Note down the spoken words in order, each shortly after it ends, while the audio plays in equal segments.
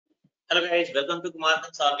Hello guys, welcome to Kumar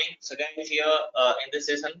Consulting. So guys, here in this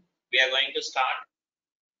session, we are going to start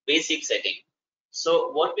basic setting.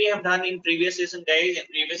 So what we have done in previous session, guys, in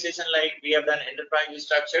previous session, like we have done enterprise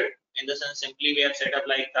structure. In the sense, simply we have set up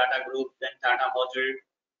like Tata Group, then Tata Motor,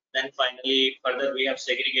 then finally further we have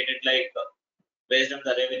segregated like based on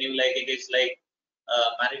the revenue, like it is like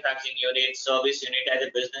manufacturing unit, service unit as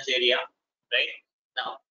a business area, right?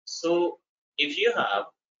 Now, so if you have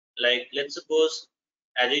like let's suppose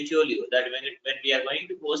as I told you that when we are going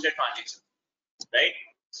to post a transaction, right?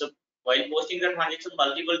 So while posting the transaction,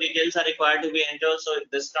 multiple details are required to be entered. So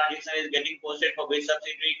this transaction is getting posted for which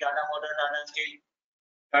subsidiary, Tata Motor, Tata Steel,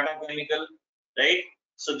 Tata Chemical, right?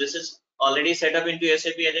 So this is already set up into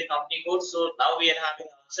SAP as a company code. So now we are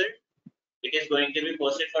having answered. It is going to be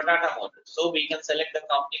posted for Tata Motor. So we can select the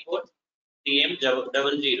company code TM00,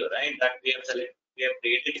 right? That we have selected. We have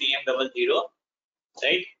created TM00,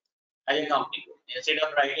 right? As a company code. Instead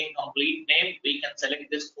of writing complete name, we can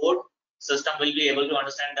select this code. System will be able to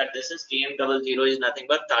understand that this is TM00 is nothing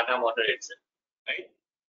but Tata Motor itself, right?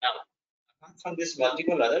 Now, apart from this,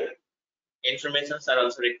 multiple other informations are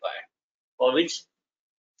also required. For which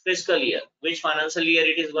fiscal year, which financial year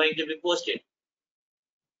it is going to be posted,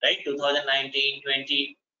 right? 2019,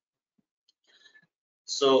 20.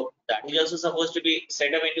 So that is also supposed to be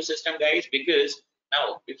set up into system, guys, because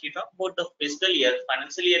now if you talk about the fiscal year,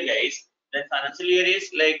 financial year, guys, then financial year is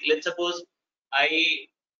like, let's suppose I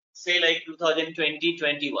say like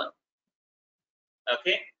 2020-21.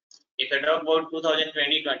 Okay, if I talk about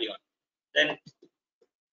 2020-21, then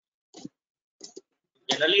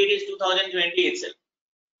generally it is 2020 itself.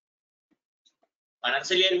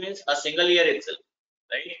 Financial year means a single year itself,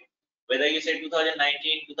 right? Whether you say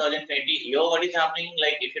 2019, 2020, here what is happening,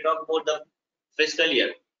 like if you talk about the fiscal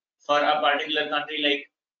year for a particular country like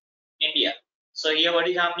India. So here what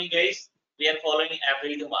is happening, guys? We are following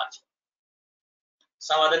April to March.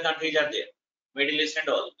 Some other countries are there, Middle East and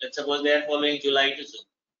all. Let's suppose they are following July to June,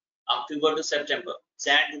 October to September,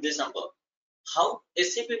 Jan to December. How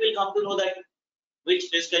SAP will come to know that which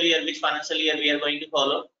fiscal year, which financial year we are going to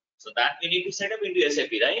follow? So that we need to set up into SAP,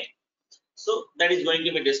 right? So that is going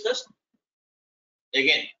to be discussed.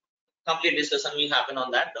 Again, complete discussion will happen on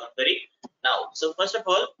that. Don't worry. Now, so first of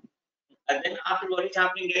all, and then after what is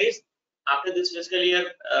happening, guys? After this fiscal year,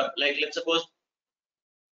 like let's suppose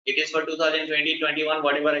it is for 2020-21,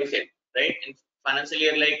 whatever I said, right? In financial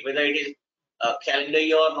year, like whether it is a calendar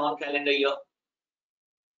year or non-calendar year,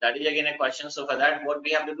 that is again a question. So for that, what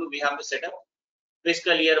we have to do, we have to set up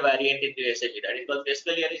fiscal year variant into SAP. That is because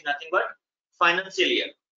fiscal year is nothing but financial year,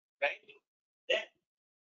 right?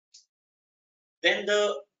 Then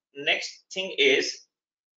the next thing is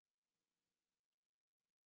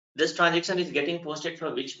this transaction is getting posted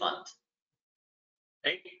for which month,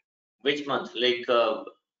 right? Which month? Like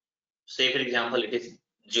say for example, it is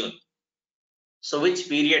June. So which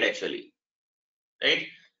period actually, right?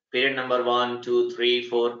 Period number 1, 2, 3,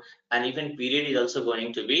 4, and even period is also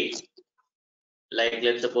going to be like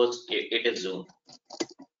let's suppose it is June,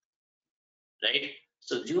 right?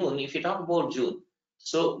 So June, if you talk about June,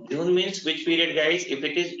 so June means which period, guys? If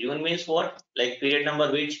it is June means what? Like period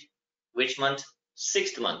number which month?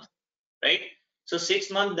 6th month, right? So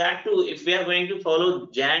 6th month, that too, if we are going to follow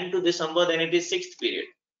Jan to December, then it is 6th period.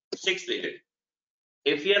 6th period.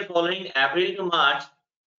 If we are following April to March,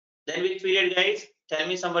 then which period, guys? Tell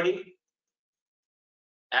me somebody.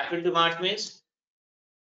 April to March means?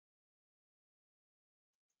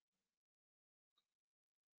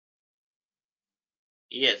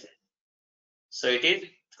 Yes. So it is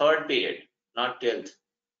 3rd period, not 12th.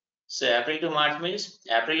 So April to March means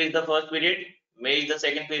April is the 1st period, May is the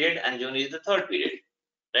 2nd period, and June is the 3rd period,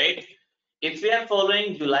 right? If we are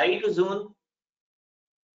following July to June,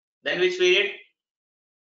 then which period?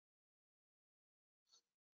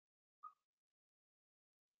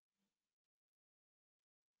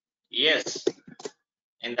 Yes.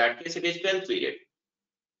 In that case, it is 12th period,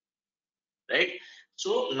 right?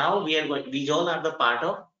 So now we are going, these all are the part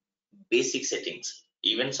of basic settings.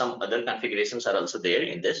 Even some other configurations are also there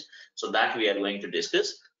in this, so that we are going to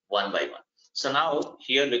discuss one by one. So now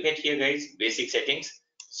here, look at here, guys, basic settings.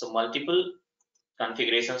 So multiple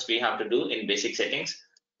configurations we have to do in basic settings.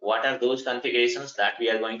 What are those configurations that we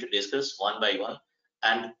are going to discuss one by one,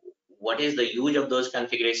 and what is the use of those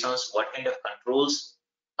configurations? What kind of controls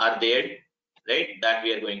are there, right? That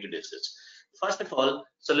we are going to discuss. First of all,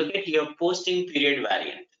 so look at your posting period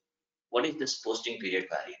variant. What is this posting period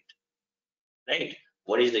variant, right?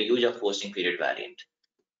 What is the use of posting period variant?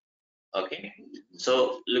 Okay,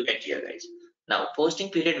 so look at here, guys. Now, posting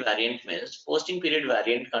period variant means posting period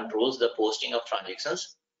variant controls the posting of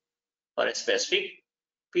transactions for a specific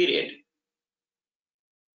period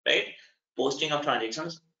right? Posting of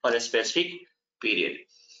transactions for a specific period.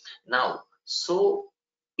 Now, so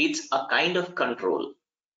it's a kind of control.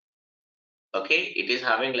 Okay, it is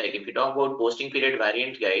having, like, if you talk about posting period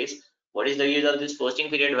variant, guys, what is the use of this posting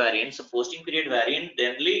period variant? So posting period variant,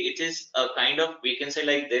 generally it is a kind of, we can say,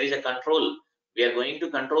 like, there is a control. We are going to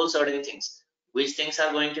control certain things. Which things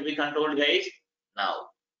are going to be controlled, guys? Now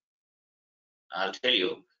I'll tell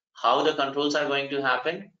you how the controls are going to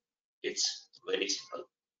happen. It's very simple.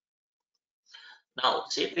 Now,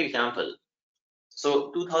 say for example,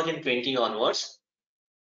 so 2020 onwards,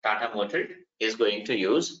 Tata Motor is going to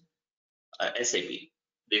use SAP.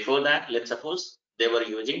 Before that, let's suppose they were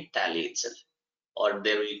using Tally itself, or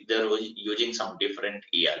they were using some different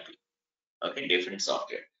ERP, okay, different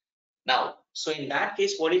software. Now, so in that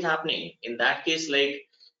case, what is happening? In that case, like,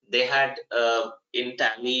 they had in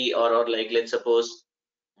Tally, or like, let's suppose,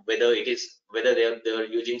 whether they're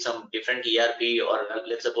using some different ERP, or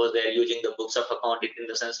let's suppose they're using the books of account, in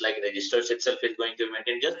the sense like registers itself is going to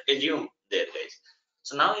maintain. Just assume there, guys.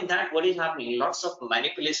 So now in that, what is happening? Lots of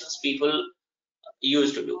manipulations people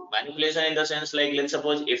used to do. Manipulation in the sense, like, let's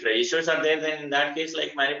suppose if registers are there, then in that case,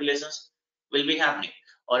 like, manipulations will be happening.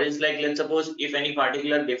 Or it's like, let's suppose if any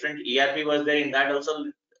particular different ERP was there, in that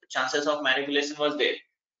also chances of manipulation was there.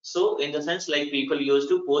 So in the sense, like, people used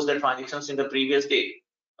to post the transactions in the previous day.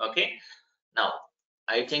 Okay, now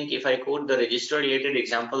I think if I quote the register related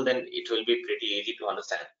example, then it will be pretty easy to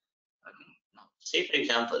understand. Okay. Now, say for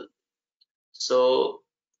example, so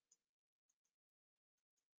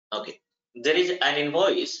okay, there is an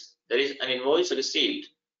invoice received.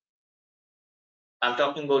 I'm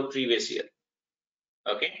talking about previous year.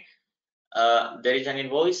 Okay, there is an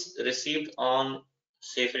invoice received on,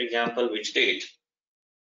 say for example, which date?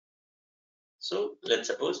 So let's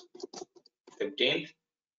suppose 15th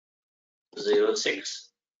 06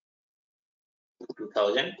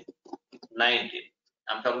 2019.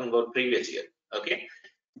 I'm talking about previous year. Okay,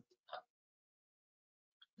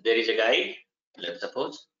 there is a guy, let's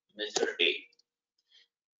suppose Mr. A.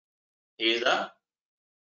 He is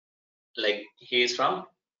he is from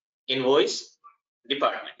invoice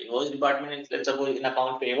department. Invoice department is, let's suppose, in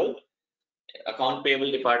account payable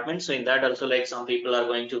department. So in that also, like, some people are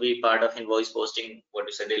going to be part of invoice posting. What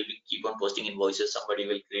you said, they'll keep on posting invoices. Somebody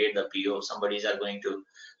will create the PO. Somebody's are going to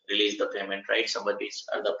release the payment, right? Somebody's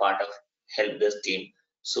are the part of help desk team.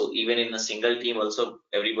 So even in a single team also,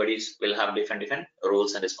 everybody's will have different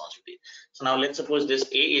roles and responsibility. So now let's suppose this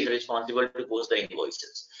A is responsible to post the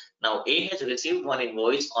invoices. Now A has received one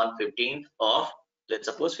invoice on 15th of, let's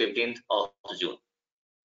suppose, 15th of June.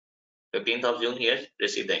 15th of June he has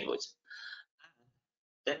received the invoice.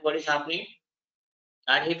 Then what is happening?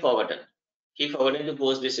 And he forgotten to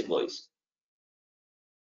post this invoice,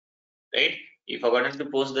 right? He forgotten to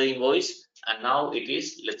post the invoice, and now it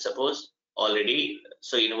is, let's suppose, already,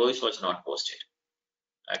 so invoice was not posted.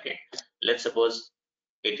 Okay, let's suppose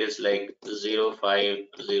it is like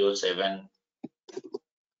 0507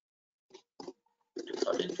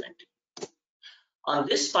 2020. On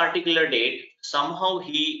this particular date, somehow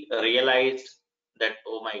he realized that,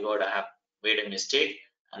 oh my god, I have made a mistake,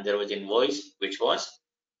 and there was invoice which was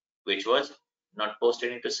not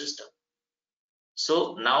posted into system.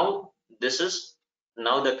 So now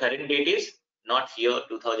now the current date is not here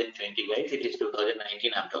 2020, guys, it is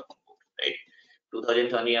 2019 I'm talking about, right?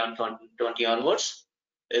 2020 onwards,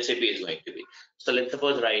 SAP is going to be. So let's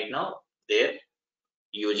suppose right now they're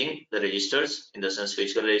using the registers, in the sense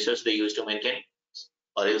physical registers they used to maintain,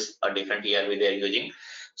 or else a different ERP they are using.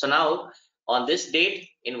 So now on this date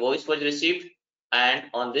invoice was received, and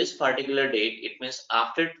on this particular date, it means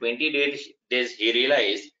after 20 days he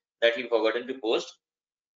realized that he forgotten to post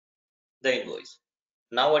the invoice.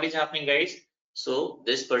 Now what is happening, guys? So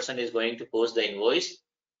this person is going to post the invoice.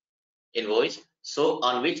 So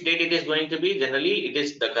on which date it is going to be? Generally it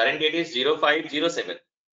is, the current date is 0507,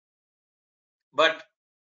 but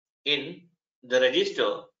in the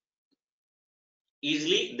register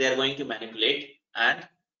easily they are going to manipulate, and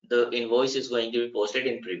the invoice is going to be posted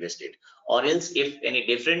in previous date. Or else if any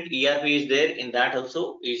different ERP is there, in that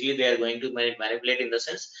also easily they are going to manipulate, in the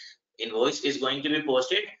sense invoice is going to be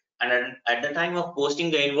posted, and at the time of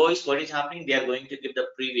posting the invoice, what is happening? They are going to give the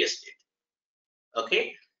previous date.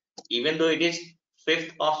 Okay, even though it is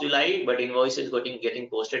 5th of July, but invoice is getting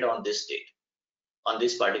posted on this date, on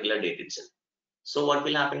this particular date itself. So what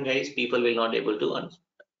will happen, guys? People will not able to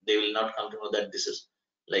they will not come to know that this is,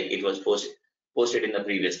 like, it was posted in the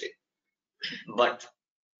previous day. But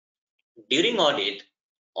during audit,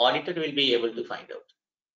 auditor will be able to find out.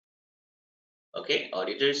 Okay,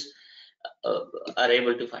 auditors are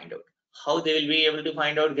able to find out. How they will be able to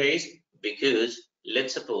find out, guys? Because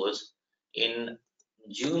let's suppose in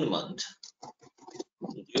June month,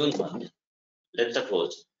 let's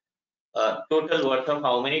suppose total worth of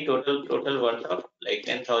how many total worth of like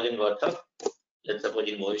 10,000 worth of, let's suppose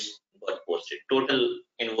invoice got posted, total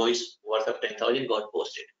invoice worth of 10,000 got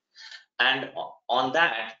posted, and on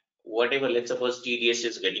that whatever, let's suppose TDS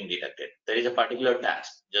is getting deducted, there is a particular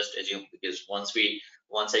tax, just assume, because once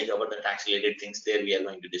I cover the tax related things there, we are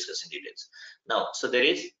going to discuss in details. Now, so there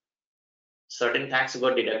is certain tax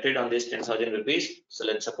got deducted on this 10,000 rupees. So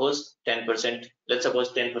let's suppose 10%, let's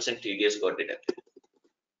suppose 10% TDS got deducted.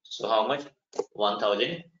 So how much?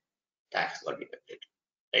 1,000 tax got deducted,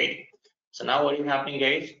 right? So now what is happening,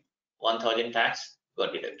 guys? 1,000 tax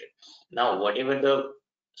got deducted. Now whatever the,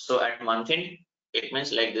 so at month end, it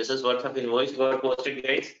means like this is worth of invoice got posted,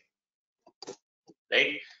 guys,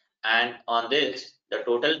 right? And on this, the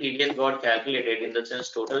total TDS got calculated, in the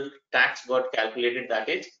sense total tax got calculated, that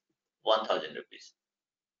is 1,000 rupees,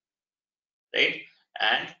 right?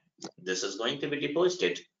 And this is going to be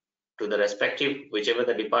deposited to the respective, whichever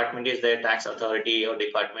the department is there, tax authority or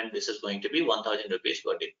department, this is going to be 1,000 rupees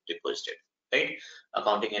got deposited, right?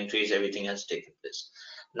 Accounting entries, everything has taken place.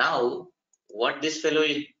 Now what this fellow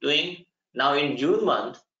is doing, now in June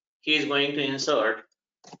month, he is going to insert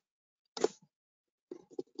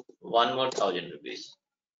one more 1,000 rupees.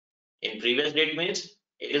 In previous date means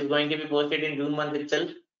it is going to be posted in June month itself,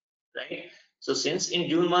 right? So since in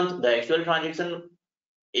June month the actual transaction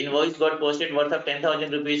invoice got posted worth of 10,000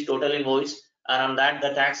 rupees total invoice, and on that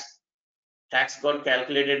the tax got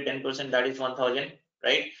calculated 10%, that is 1,000,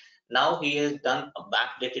 right? Now he has done a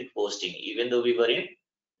backdated posting, even though we were in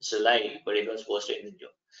July, but it was posted in June.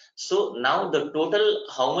 So now the total,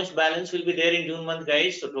 how much balance will be there in June month,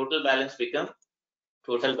 guys? So total balance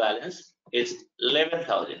is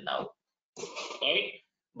 11,000 now, right?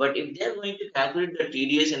 But if they are going to calculate the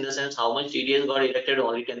TDS, in the sense how much TDS got deducted,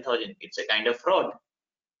 only 10,000, it's a kind of fraud.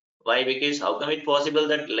 Why? Because how come it possible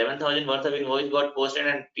that 11,000 worth of invoice got posted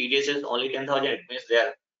and TDS is only 10,000? It means they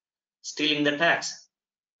are stealing the tax,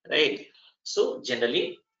 right? So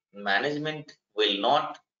generally, management will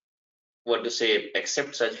not, what to say,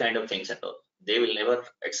 accept such kind of things and all. They will never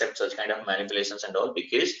accept such kind of manipulations and all,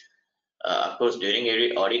 because of course during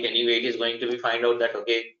every audit anyway, it is going to be find out that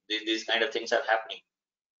okay, these kind of things are happening.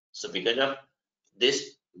 So because of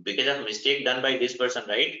this, because of mistake done by this person,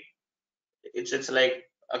 right? It's like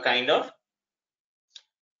a kind of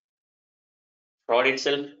fraud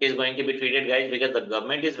itself is going to be treated, guys, because the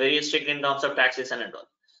government is very strict in terms of taxation and all.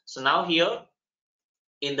 So now here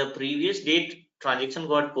in the previous date transaction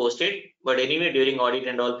got posted, but anyway during audit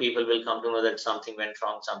and all, people will come to know that something went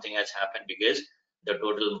wrong, something has happened, because the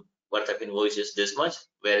total worth of invoice is this much,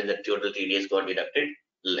 whereas the total TDS got deducted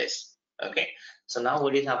less. Okay, so now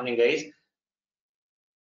what is happening, guys?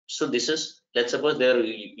 So this is, let's suppose they're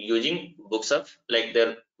using books of, like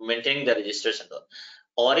they're maintaining the registers and all,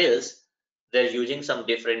 or else they're using some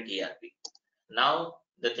different ERP. Now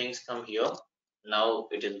the things come here. Now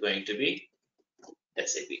it is going to be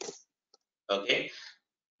SAP. Okay,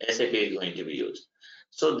 SAP is going to be used.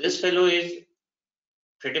 So this fellow is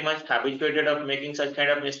pretty much habituated of making such kind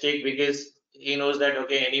of mistake, because he knows that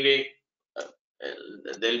okay, anyway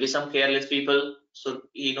there will be some careless people. So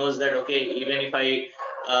he knows that okay, even if I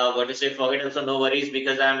what to say, forget also, no worries,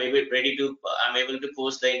 because I'm able to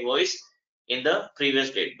post the invoice in the previous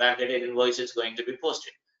date. Backdated invoice is going to be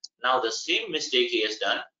posted. Now the same mistake he has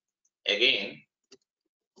done again,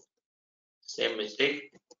 same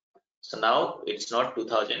mistake. So now it's not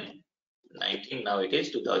 2019, now it is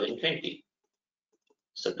 2020.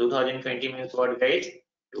 So 2020 means what, guys?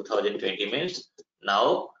 2020 means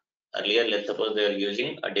now, earlier let's suppose they are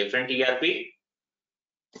using a different ERP.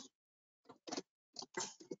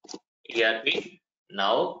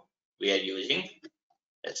 Now we are using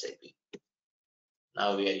SAP.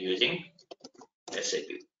 Now we are using SAP.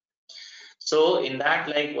 So in that,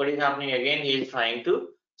 like what is happening again, he is trying to,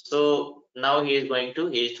 so now he is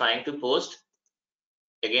trying to post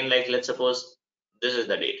again, like let's suppose this is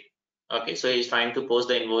the date. Okay, so he is trying to post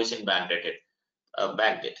the invoice in backdated,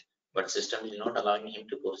 backdate, but system is not allowing him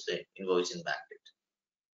to post the invoice in backdate.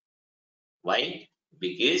 Why?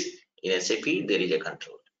 Because in SAP there is a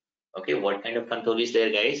control. Okay, what kind of control is there,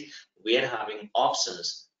 guys? We are having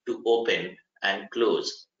options to open and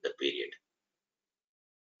close the period.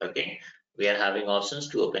 Okay, we are having options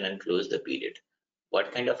to open and close the period.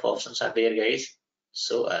 What kind of options are there, guys?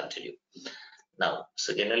 So I'll tell you now.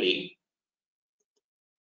 So generally,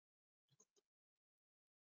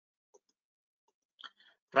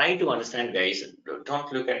 try to understand, guys.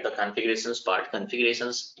 Don't look at the configurations part.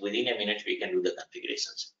 Configurations, within a minute we can do the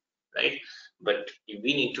configurations, right? But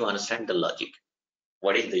we need to understand the logic.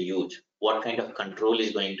 what is the use, what kind of control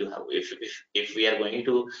is going to have, if we are going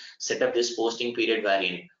to set up this posting period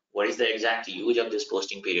variant, what is the exact use of this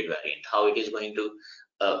posting period variant, how it is going to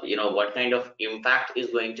what kind of impact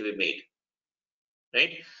is going to be made,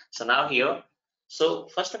 right? So now here, so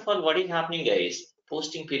first of all, what is happening guys,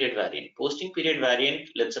 posting period variant,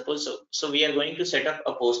 let's suppose, so we are going to set up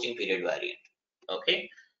a posting period variant. Okay,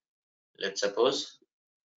 let's suppose,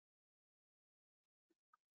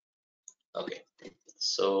 okay,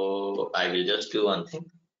 so I will just do one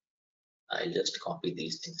thing, I'll just copy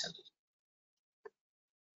these things and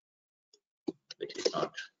it is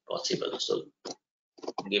not possible, so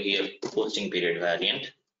give you a posting period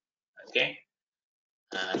variant. Okay,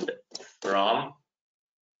 and from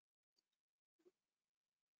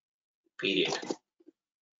period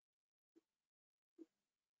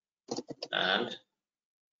and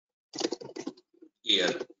year,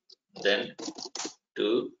 then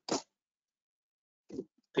to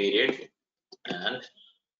period and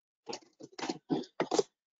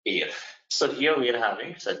year. So here we are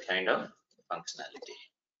having such kind of functionality.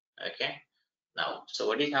 Okay, now so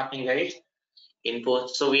what is happening guys, in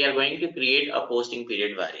post, so we are going to create a posting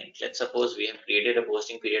period variant. Let's suppose we have created a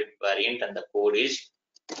posting period variant and the code is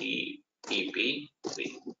TPPV.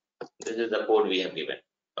 This is the code we have given.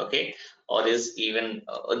 Okay, or is even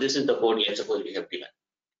this is the code, let's suppose we have given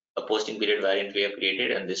a posting period variant we have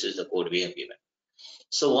created and this is the code we have given.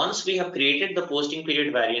 So once we have created the posting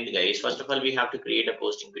period variant guys, first of all we have to create a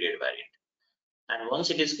posting period variant, and once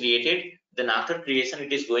it is created, then after creation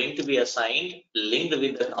it is going to be assigned linked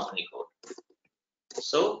with the company code.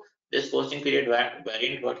 So this posting period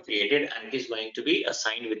variant got created and it is going to be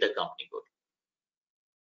assigned with the company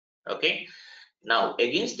code. Okay, now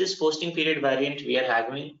against this posting period variant we are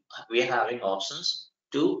having options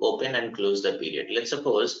to open and close the period. Let's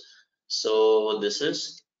suppose, so this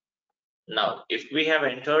is, now if we have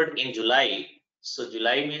entered in July, so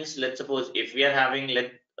July means, let's suppose if we are having,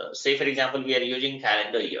 say for example we are using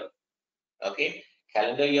calendar year. Okay,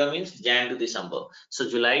 calendar year means Jan to December. So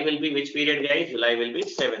July will be which period guys? July will be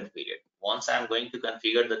 7th period. Once I'm going to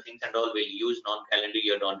configure the things and all, we'll use non-calendar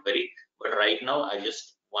year, don't worry. But right now I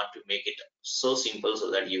just want to make it so simple so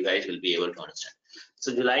that you guys will be able to understand.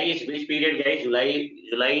 So July is which period guys?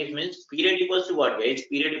 July means period equals to what guys?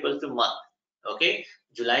 Period equals to month. Okay,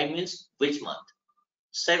 July means which month?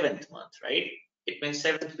 7th month, right? It means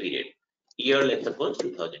 7th period. Year, let's suppose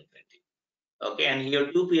 2020. Okay, and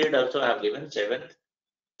here two period also I have given 7th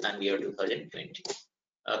and year 2020.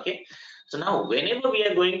 Okay, so now whenever we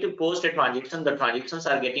are going to post a transaction, the transactions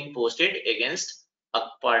are getting posted against a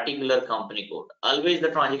particular company code. Always the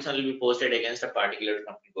transaction will be posted against a particular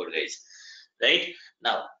company code guys, right?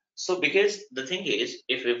 Now, so because the thing is,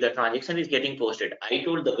 if the transaction is getting posted, I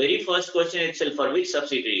told the very first question itself, for which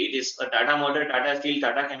subsidiary, it is a Tata Motor, Tata Steel,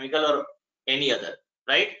 Tata Chemical or any other,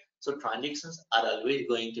 right? So transactions are always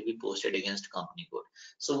going to be posted against company code.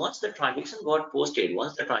 So once the transaction got posted,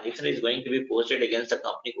 once the transaction is going to be posted against the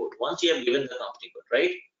company code, once you have given the company code,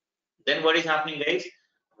 right? Then what is happening guys?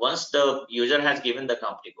 Once the user has given the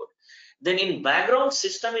company code, then in background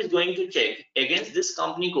system is going to check against this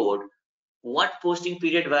company code what posting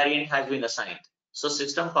period variant has been assigned. So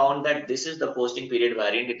system found that this is the posting period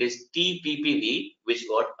variant, it is TPPV which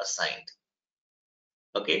got assigned.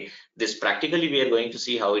 Okay, this practically we are going to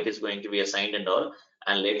see how it is going to be assigned and all,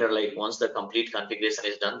 and later like once the complete configuration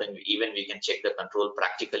is done, then even we can check the control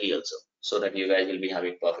practically also, so that you guys will be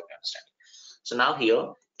having perfect understanding. So now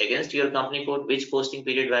here against your company code, which posting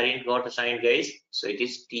period variant got assigned guys? So it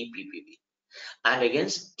is TPPV. And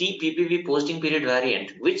against TPPV posting period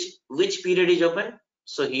variant, which period is open?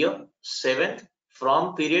 So here 7th,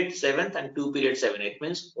 from period 7th and to period 7, it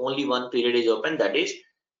means only one period is open, that is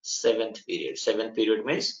 7th period. 7th period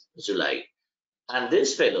means July. And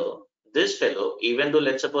this fellow, even though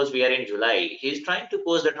let's suppose we are in July, he is trying to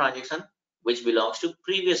post the transaction which belongs to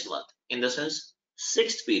previous month, in the sense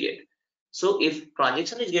 6th period. So if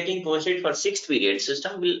transaction is getting posted for 6th period,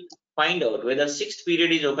 system will find out whether 6th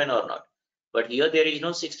period is open or not. But here there is no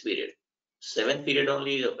 6th period, 7th period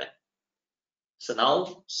only is open. So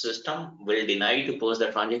now system will deny to post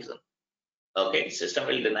the transaction. Okay, system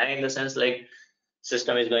will deny in the sense like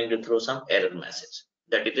system is going to throw some error message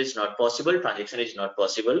that it is not possible, transaction is not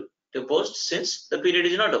possible to post since the period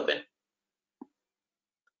is not open.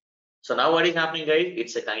 So now what is happening guys?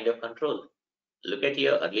 It's a kind of control. Look at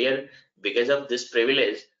here, earlier because of this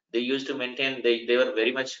privilege they used to maintain, they were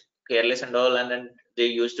very much careless and all, and then they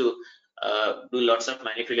used to do lots of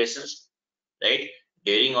manipulations, right?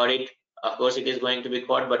 During audit of course it is going to be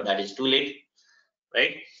caught, but that is too late,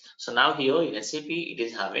 right? So now here in SAP it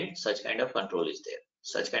is having such kind of control is there,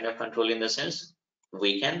 such kind of control in the sense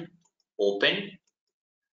we can open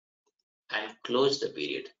and close the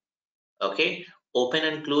period. Okay, open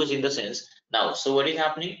and close in the sense, now, so what is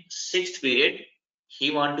happening, sixth period,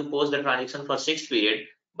 he want to post the transaction for sixth period,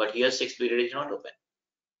 but here sixth period is not open.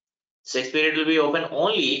 Sixth period will be open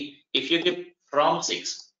only if you give from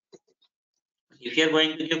 6. If you are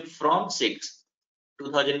going to give from 6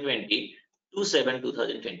 2020 to 7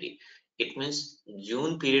 2020, it means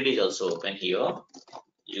June period is also open here,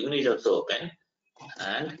 June is also open,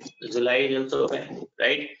 and July is also open,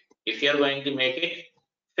 right? If you are going to make it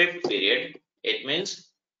fifth period, it means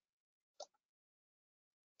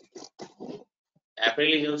April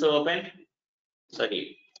is also open,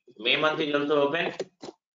 sorry, May month is also open,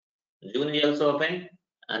 June is also open,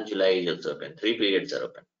 and July is also open. 3 periods are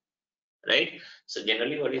open, right? So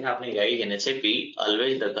generally what is happening, guys, in SAP,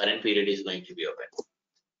 always the current period is going to be open.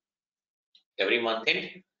 Every month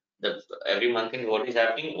in what is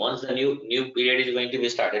happening, once the new period is going to be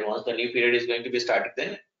started, once the new period is going to be started,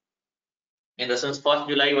 then in the sense 1st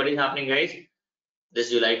July, what is happening, guys,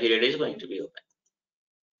 this July period is going to be open.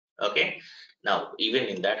 Okay, now even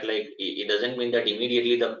in that, like, it doesn't mean that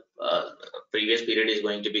immediately the previous period is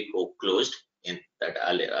going to be closed. In that,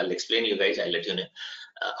 I'll explain you guys, I'll let you know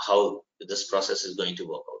how this process is going to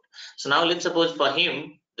work out. So now let's suppose for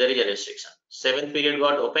him there is a restriction, 7th period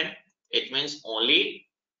got open, it means only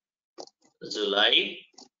July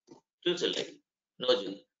to July, no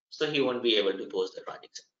June, so he won't be able to post the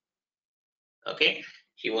transaction. Okay,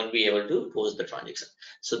 he won't be able to post the transaction.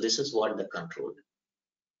 So this is what the control.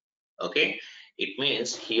 Okay, it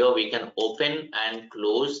means here we can open and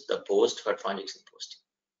close the post for transaction posting,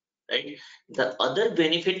 right? The other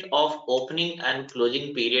benefit of opening and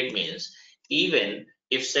closing period means, even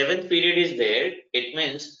if 7th period is there, it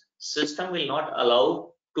means system will not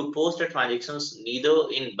allow to post the transactions neither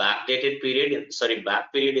in backdated period,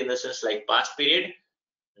 back period in the sense like past period,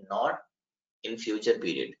 nor in future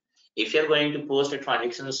period. If you're going to post a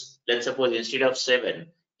transactions, let's suppose instead of 7,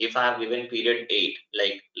 if I have given period 8,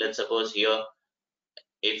 like let's suppose here,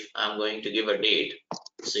 if I'm going to give a date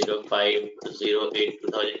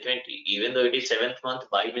 05/08/2020, even though it is 7th month,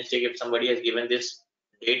 by mistake if somebody has given this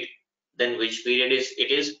date, then which period is it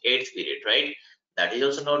is 8th period, right? That is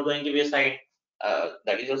also not going to be assigned.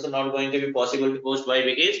 That is also not going to be possible to post. Why?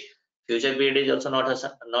 Because future period is also not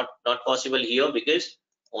possible here, because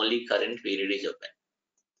only current period is open.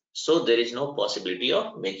 So there is no possibility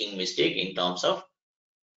of making mistake in terms of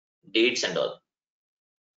dates and all,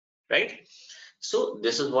 right? So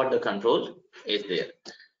this is what the control is there.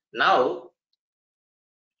 Now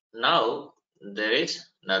there is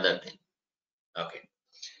another thing. Okay.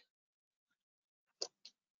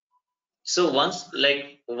 So once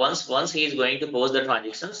he is going to post the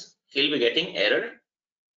transactions, he'll be getting error.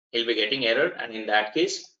 And in that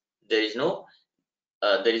case, there is no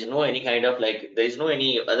any kind of, like, there is no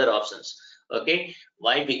any other options. Okay,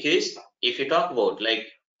 why? Because if you talk about, like,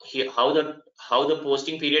 here, how the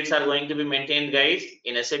posting periods are going to be maintained, guys,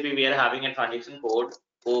 in SAP we are having a transaction code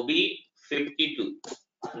OB52.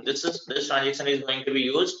 This transaction is going to be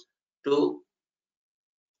used to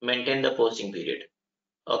maintain the posting period.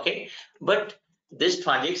 Okay, but this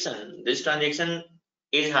transaction is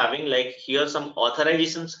having, like, here some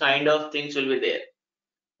authorizations kind of things will be there.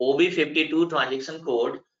 OB52 transaction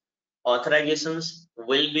code authorizations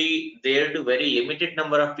will be there to very limited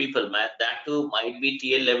number of people. That too might be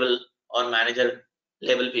TL level or manager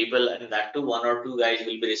level people, and that too 1 or 2 guys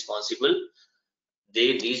will be responsible.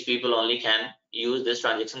 These people only can use this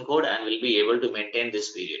transaction code and will be able to maintain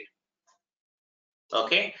this period.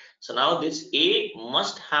 Okay, so now this A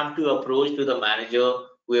must have to approach to the manager,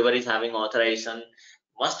 whoever is having authorization,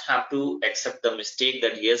 must have to accept the mistake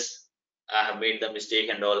that yes, I have made the mistake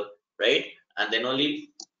and all, right? And then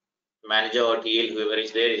only manager or TL, whoever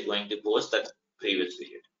is there, is going to post the previous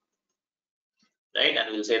period, right?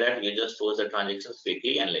 And we'll say that you just post the transactions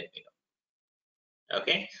quickly and let me know.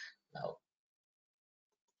 Okay, now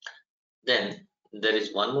then there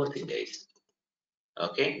is one more thing, guys.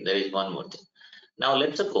 Okay, there is one more thing. Now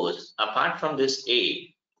let's suppose apart from this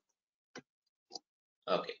A,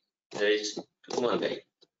 okay, there is 2 more guys,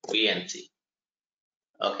 B and C.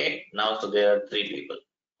 Okay, now so there are 3 people,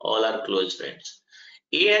 all are close friends.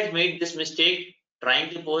 A has made this mistake trying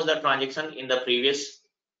to post the transaction in the previous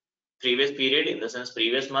period, in the sense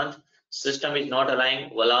previous month. System is not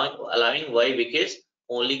allowing. Why? Because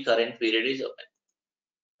only current period is open.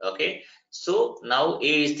 Okay, so now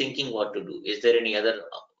A is thinking what to do. Is there any other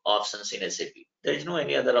options in SAP? There is no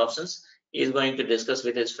any other options. He is going to discuss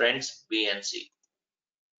with his friends B and C.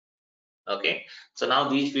 Okay, so now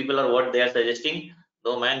these people are what they are suggesting.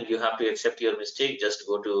 no man, you have to accept your mistake. Just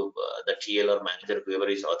go to the TL or manager, whoever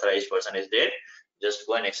is authorized person is there. Just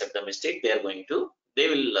go and accept the mistake. They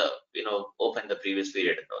will open the previous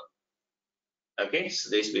period and all. Okay, so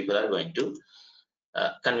these people are going to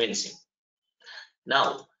convince him.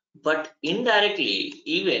 Now, but indirectly,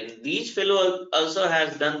 even these fellow also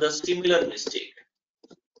has done the similar mistake.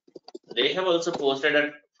 They have also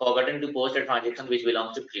forgotten to post a transaction which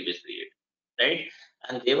belongs to previous period, right?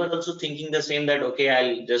 And they were also thinking the same, that okay,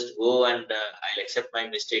 I'll just go and I'll accept my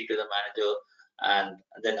mistake to the manager, and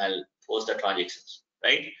then I'll post the transactions,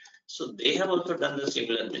 right? So they have also done the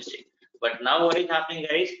similar mistake. But now what is happening,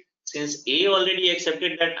 guys? Since A already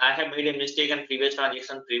accepted that I have made a mistake and previous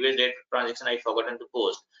date transaction I forgotten to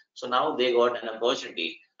post, so now they got an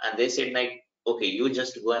opportunity and they said like, okay, you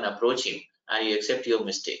just go and approach him and you accept your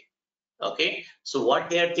mistake. Okay, so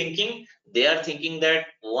what they are thinking, they are thinking that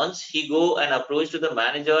once he go and approach to the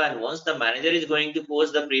manager, and once the manager is going to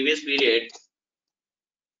post the previous period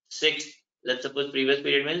 6, let's suppose previous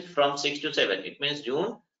period means from 6 to 7, it means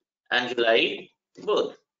June and July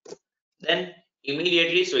both, then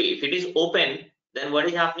immediately, so if it is open, then what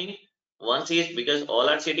is happening, once he is, because all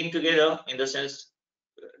are sitting together, in the sense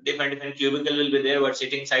different cubicle will be there but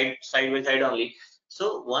sitting side by side only,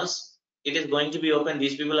 so once it is going to be open,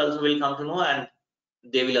 these people also will come to know, and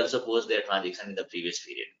they will also post their transaction in the previous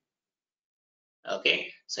period.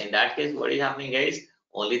 Okay, so in that case, what is happening, guys?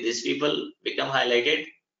 Only these people become highlighted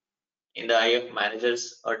in the eye of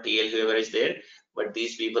managers or TL, whoever is there, but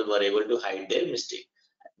these people were able to hide their mistake.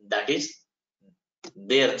 That is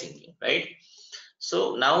their thinking, right?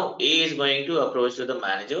 So now A is going to approach to the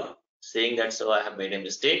manager saying that, so I have made a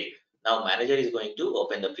mistake. Now manager is going to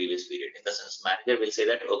open the previous period. In the sense, manager will say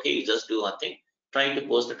that, okay, you just do one thing, try to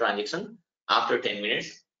post the transaction after 10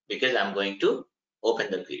 minutes, because I'm going to open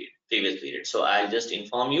the previous period. So I'll just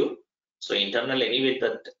inform you. So internal anyway,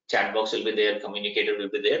 the chat box will be there, communicator will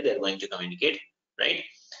be there, they're going to communicate, right?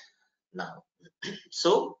 Now,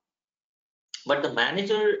 so, but the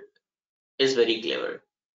manager is very clever.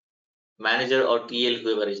 Manager or TL,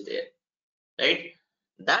 whoever is there, right?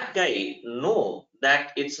 That guy know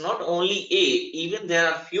that it's not only A, even there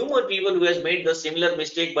are few more people who has made the similar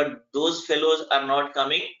mistake, but those fellows are not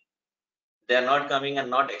coming. They are not coming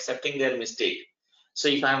and not accepting their mistake. So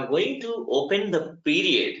if I'm going to open the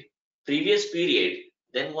previous period,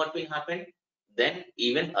 then what will happen? Then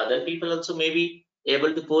even other people also may be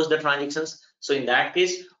able to post the transactions. So in that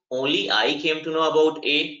case, only I came to know about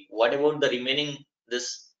A. What about the remaining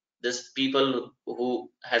this people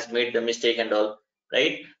who has made the mistake and all,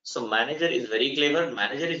 right? So manager is very clever.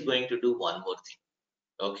 Manager is going to do one more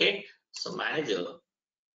thing. Okay, so manager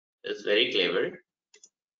is very clever,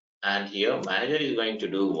 and here manager is going to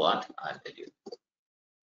do what? I'll tell you.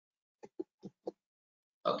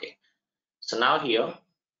 Okay, so now here,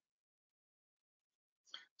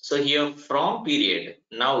 so here from period,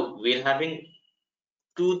 now we're having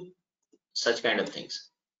two such kind of things.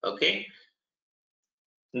 Okay,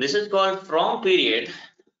 this is called from period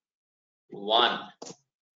 1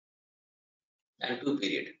 and 2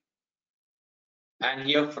 period, and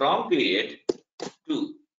here from period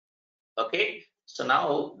 2. Okay, so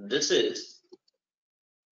now this is,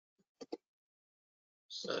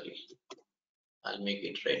 sorry, I'll make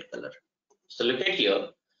it red color. So look at here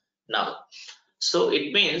now. So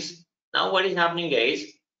it means now what is happening, guys?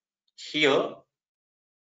 Here,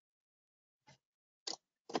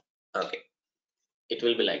 okay, it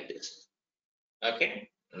will be like this. Okay,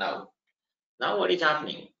 now what is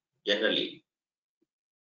happening generally,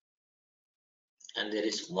 and there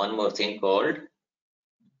is one more thing called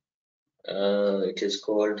it is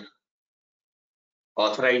called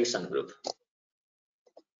authorization group.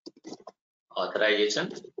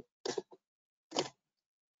 Authorization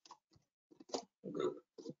group.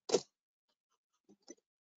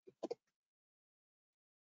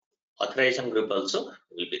 Authorization group also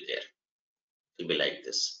will be there. It will be like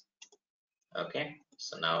this. Okay,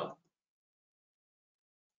 so now,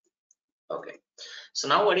 okay, so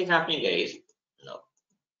now what is happening, guys? No,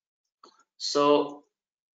 so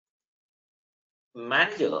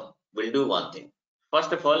manager will do one thing.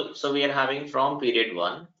 First of all, so we are having from period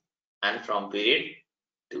 1 and from period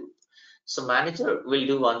 2. So manager will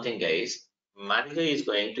do one thing, guys. Manager is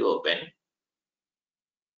going to open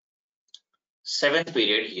 7th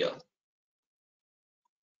period here.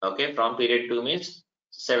 Okay, from period 2 means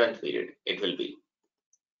 7th period. It will be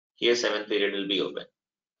here, 7th period will be open.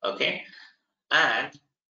 Okay, and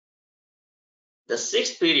the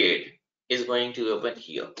 6th period is going to open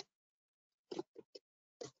here.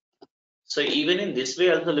 So even in this way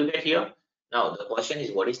also, look at here. Now the question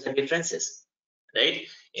is, what is the differences, right?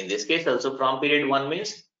 In this case also from period 1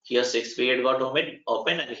 means here 6th period got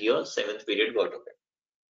open and here 7th period got open,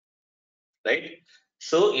 right?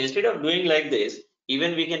 So instead of doing like this,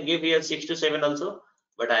 even we can give here 6 to 7 also,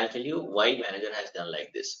 but I'll tell you why manager has done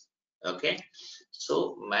like this. Okay,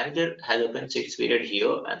 so manager has opened 6th period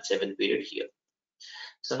here and 7th period here.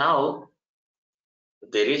 So now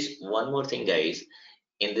there is one more thing guys.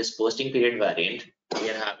 In this posting period variant, we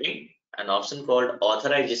are having an option called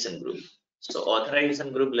authorization group. So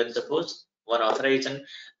authorization group, let's suppose one authorization,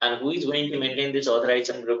 and who is going to maintain this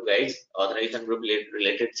authorization group guys? Authorization group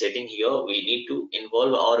related setting here, we need to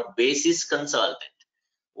involve our basis consultant.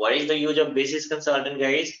 What is the use of basis consultant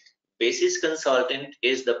guys? Basis consultant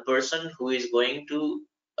is the person who is going to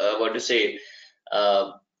what to say,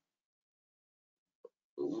 uh,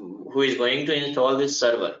 who is going to install this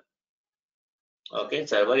server. Okay,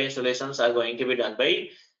 server installations are going to be done by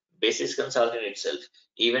basis consultant itself.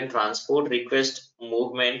 Even transport request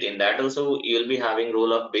movement, in that also you will be having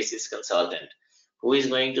role of basis consultant. Who is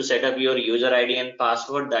going to set up your user ID and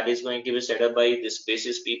password? That is going to be set up by this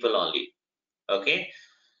basis people only. Okay,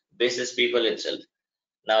 basis people itself.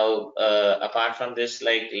 Now apart from this,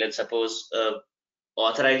 like let's suppose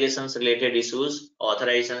authorizations related issues.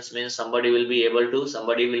 Authorizations means somebody will be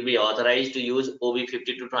authorized to use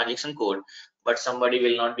OB52 transaction code, but somebody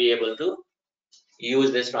will not be able to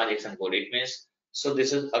use this transaction code. It means, so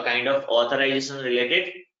this is a kind of authorization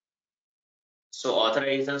related. So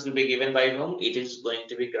authorizations will be given by whom? It is going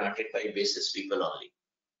to be granted by basis people only.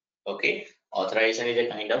 Okay, authorization is a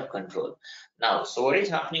kind of control. Now, so what is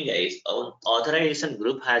happening guys? Our authorization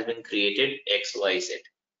group has been created XYZ.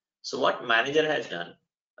 So what manager has done?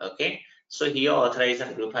 Okay, so here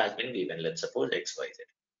authorization group has been given. Let's suppose XYZ.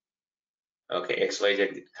 Okay,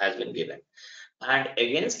 XYZ has been given, and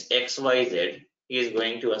against XYZ he is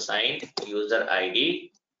going to assign user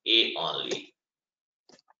ID A only.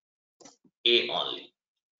 A only.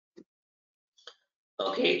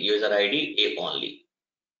 Okay, user ID A only.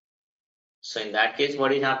 So in that case,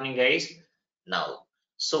 what is happening, guys? Now,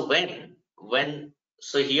 so when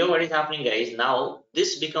so here what is happening, guys? Now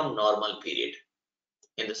this become normal period.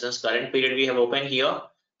 In the sense, current period we have opened here.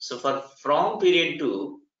 So from period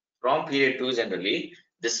two generally,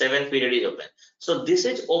 the 7th period is open. So this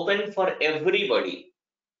is open for everybody,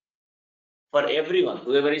 for everyone,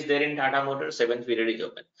 whoever is there in Tata Motors, 7th period is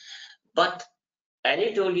open. But as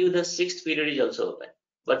I told you, the 6th period is also open.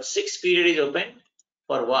 But 6th period is open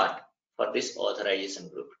for what? For this authorization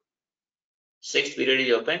group. 6th period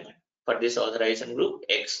is open for this authorization group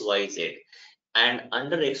XYZ. And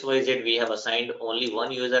under XYZ, we have assigned only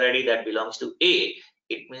one user ID that belongs to A.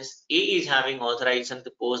 It means A is having authorization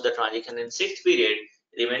to post the transaction in 6th period.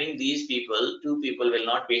 Remaining these people, 2 people will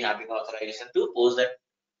not be having authorization to post that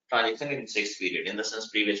transaction in 6th period, in the sense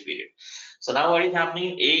previous period. So now what is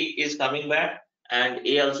happening? A is coming back, and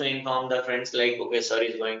A also informed the friends like, okay, sir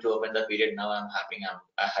is going to open the period. Now I'm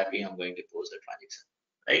happy. I'm going to post the transaction,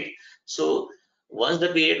 right? So once the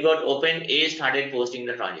period got open, A started posting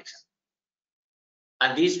the transaction,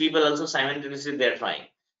 and these people also simultaneously they're trying.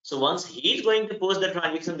 So once he is going to post the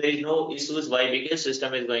transaction, there is no issues. Why? Because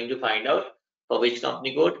system is going to find out for which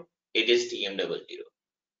company code it is TM00.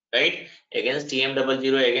 Right? Against TM00,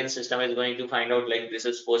 again system is going to find out like this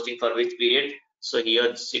is posting for which period. So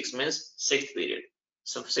here 6 means 6th period.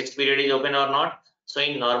 So 6th period is open or not? So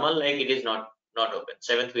in normal, like it is not open.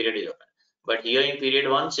 7th period is open. But here in period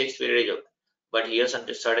 1, 6th period is open. But here some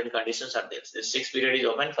certain conditions are there. This 6th period is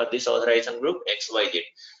open for this authorization group XYZ.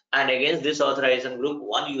 And against this authorization group,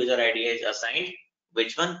 one user ID is assigned.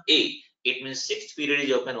 Which one? A. It means 6th period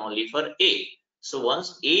is open only for A. So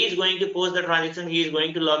once A is going to post the transaction, he is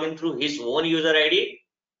going to log in through his own user ID.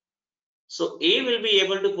 So A will be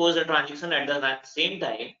able to post the transaction at the same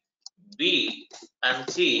time. B and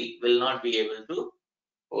C will not be able to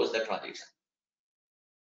post the transaction.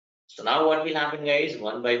 So now what will happen, guys?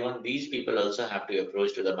 One by one, these people also have to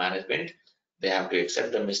approach to the management. They have to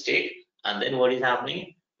accept the mistake. And then what is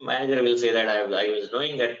happening? Manager will say that I was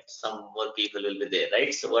knowing that some more people will be there,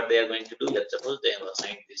 right? So what they are going to do, let's suppose they have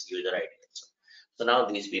assigned this user ID. So now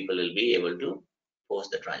these people will be able to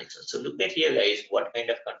post the transaction. So look at here, guys, what kind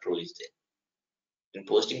of control is there. In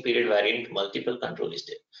posting period variant, multiple control is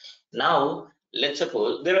there. Now, let's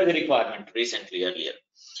suppose there was a requirement recently earlier.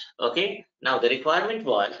 Okay, now the requirement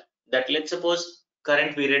was that let's suppose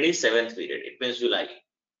current period is 7th period, it means July.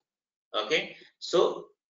 Okay, so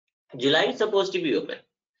July is supposed to be open.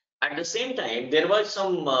 At the same time, there was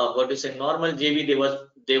some what to say normal JB.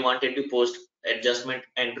 They wanted to post adjustment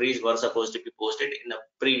entries were supposed to be posted in the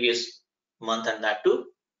previous month, and that too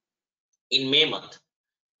in May month.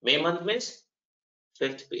 May month means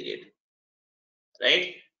 5th period.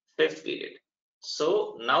 right? Fifth period.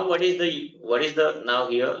 So now what is the now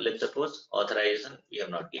here, let's suppose authorization we have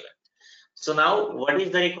not given. So now what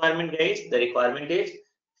is the requirement, guys? The requirement is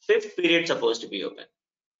fifth period supposed to be open.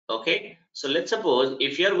 Okay, so let's suppose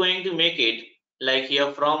if you are going to make it like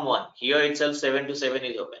here from 1, here itself 7 to 7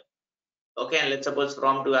 is open. Okay, and let's suppose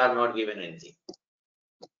from 2 I have not given anything.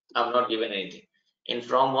 I have not given anything. In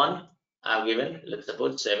from 1 I have given, let's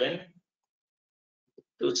suppose 7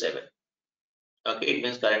 to 7. Okay, it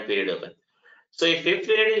means current period open. So if fifth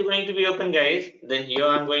period is going to be open, guys, then here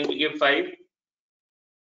I'm going to give 5.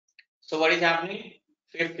 So what is happening?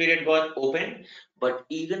 Fifth period got open, but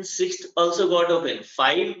even sixth also got open.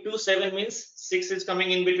 5 to 7 means 6 is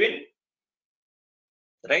coming in between,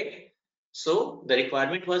 right? So the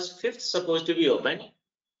requirement was fifth supposed to be open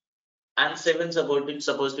and 7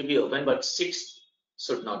 supposed to be open, but 6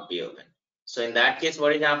 should not be open. So in that case,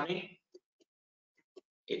 what is happening?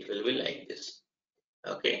 It will be like this.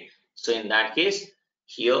 Okay. So in that case,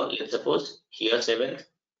 here let's suppose here 7th,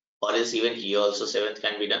 or else even here also 7th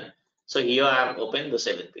can be done. So here I have opened the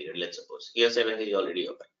 7th period. Let's suppose here 7th is already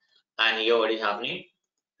open, and here what is happening?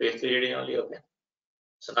 5th period is only open.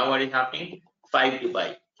 So now what is happening? 5 to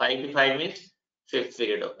 5. 5 to 5 means 5th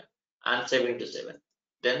period open, and 7 to 7.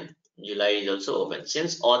 Then July is also open.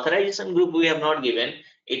 Since authorization group we have not given,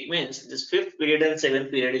 it means this 5th period and 7th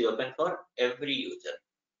period is open for every user.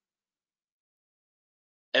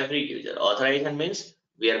 Every user. Authorization means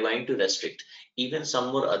we are going to restrict. Even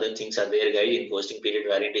some more other things are there, guys. In posting period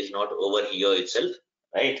variant is not over here itself,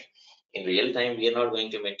 right? In real time, we are not going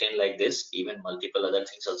to maintain like this. Even multiple other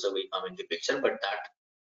things also will come into picture, but that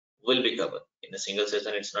will be covered in a single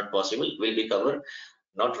session. It's not possible. Will be covered,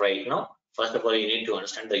 not right now. First of all, you need to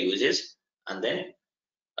understand the uses, and then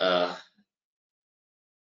uh,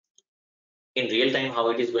 in real time how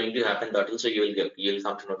it is going to happen, that also you will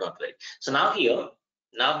come to know that, right? So now here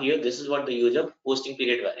this is what the use of posting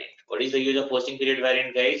period variant. What is the use of posting period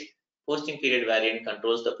variant, guys? Posting period variant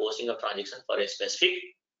controls the posting of transactions for a specific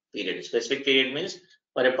period. Specific period means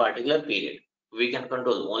for a particular period. We can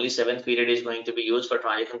control only 7th period is going to be used for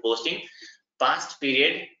transaction posting. Past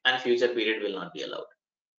period and future period will not be allowed.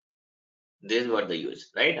 This is what the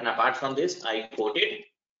use, right? And apart from this, I quoted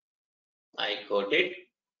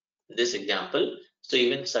this example. So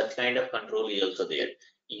even such kind of control is also there.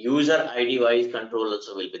 User ID wise control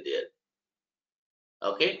also will be there.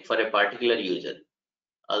 Okay, for a particular user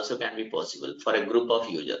also can be possible for a group of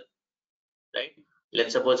user, right?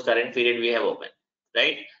 Let's suppose current period we have open,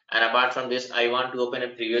 right? And apart from this, I want to open a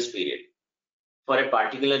previous period for a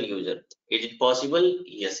particular user. Is it possible?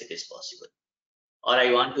 Yes, it is possible. Or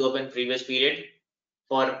I want to open previous period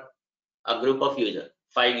for a group of user.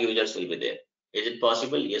 5 users will be there. Is it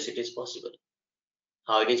possible? Yes, it is possible.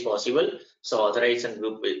 How it is possible? So authorization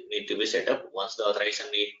group will need to be set up. Once the authorization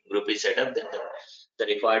group is set up, then the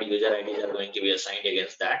required user IDs are going to be assigned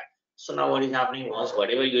against that. So now what is happening? Once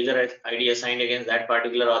whatever user ID assigned against that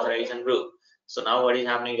particular authorization group, so now what is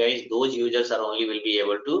happening, guys? Those users are only will be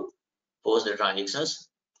able to post the transactions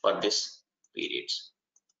for this periods.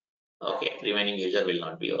 Okay, remaining user will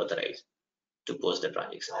not be authorized to post the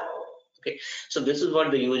transaction. Okay, so this is what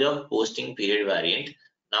the use of posting period variant.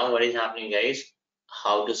 Now what is happening, guys?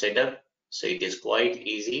 How to set up? So it is quite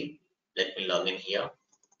easy. Let me log in here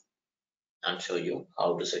and show you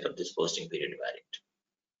how to set up this posting period variant.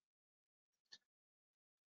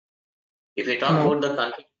 If we talk Hello. about the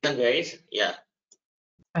configuration, guys, yeah,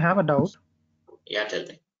 I have a doubt. yeah, tell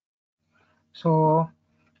me. So,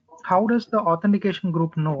 how does the authentication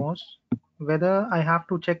group knows whether I have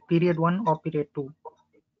to check period 1 or period 2?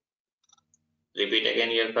 Repeat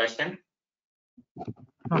again your question.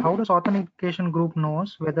 Now, how does authentication group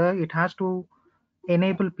knows whether it has to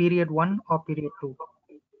enable period 1 or period 2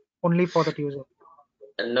 only for that user?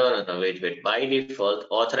 No, wait. By default,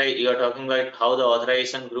 authorize. You are talking about how the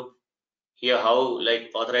authorization group here, how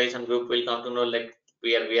like authorization group will come to know like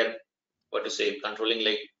we are what to say controlling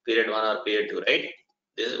like period 1 or period 2, right?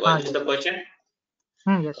 This is what is Yes. the question?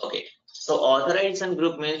 Yes. Okay, so authorization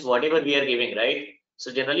group means whatever we are giving, right?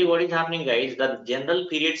 So generally what is happening, guys, the general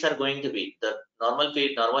periods are going to be the normal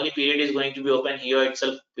period. Normally period is going to be open here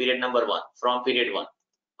itself, period number 1 from period 1.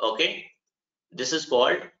 Okay, this is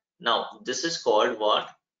called, now this is called what?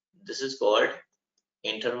 This is called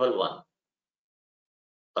interval 1.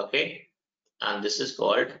 Okay, and this is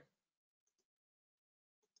called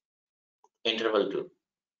interval 2.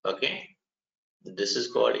 Okay, this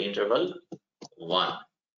is called interval 1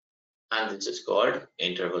 and this is called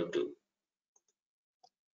interval 2.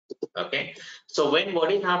 Okay, so when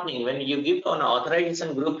what is happening when you give an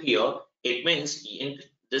authorization group here, it means in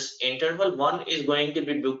this interval 1 is going to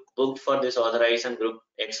be booked for this authorization group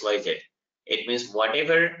XYZ. It means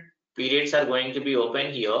whatever periods are going to be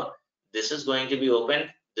open here, this is going to be open.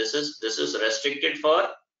 This is restricted for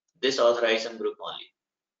this authorization group only.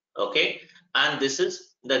 Okay, and this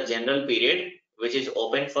is the general period which is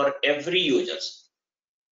open for every users.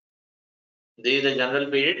 This is the general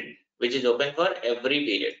period which is open for every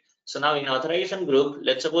period. So now in authorization group,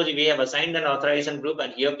 let's suppose we have assigned an authorization group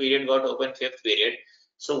and here period got open 5th period.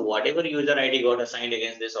 So whatever user ID got assigned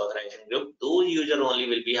against this authorization group, those user only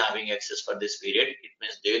will be having access for this period. It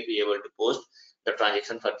means they will be able to post the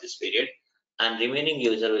transaction for this period, and remaining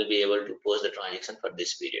user will be able to post the transaction for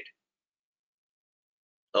this period.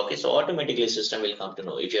 Okay, so automatically system will come to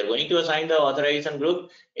know. If you are going to assign the authorization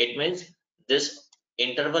group, it means this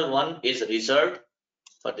interval 1 is reserved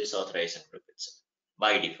for this authorization group itself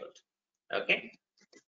by default. Okay,